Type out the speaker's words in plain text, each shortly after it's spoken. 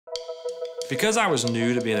Because I was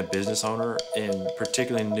new to being a business owner and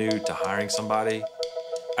particularly new to hiring somebody,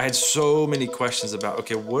 I had so many questions about,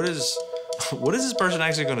 okay, what is this person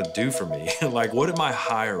actually gonna do for me? Like, what am I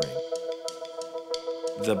hiring?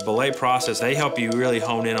 The BELAY process, they help you really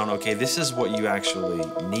hone in on, okay, this is what you actually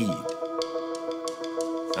need.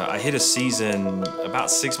 I hit a season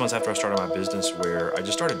about 6 months after I started my business where I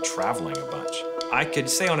just started traveling a bunch. I could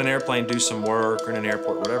stay on an airplane, do some work, or in an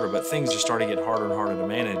airport, whatever, but things just started getting harder and harder to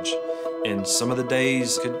manage. And some of the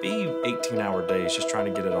days could be 18-hour days just trying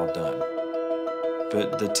to get it all done.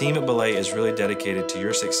 But the team at BELAY is really dedicated to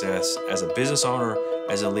your success as a business owner,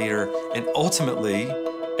 as a leader, and ultimately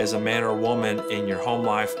as a man or woman in your home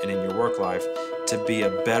life and in your work life to be a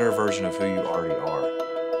better version of who you already are.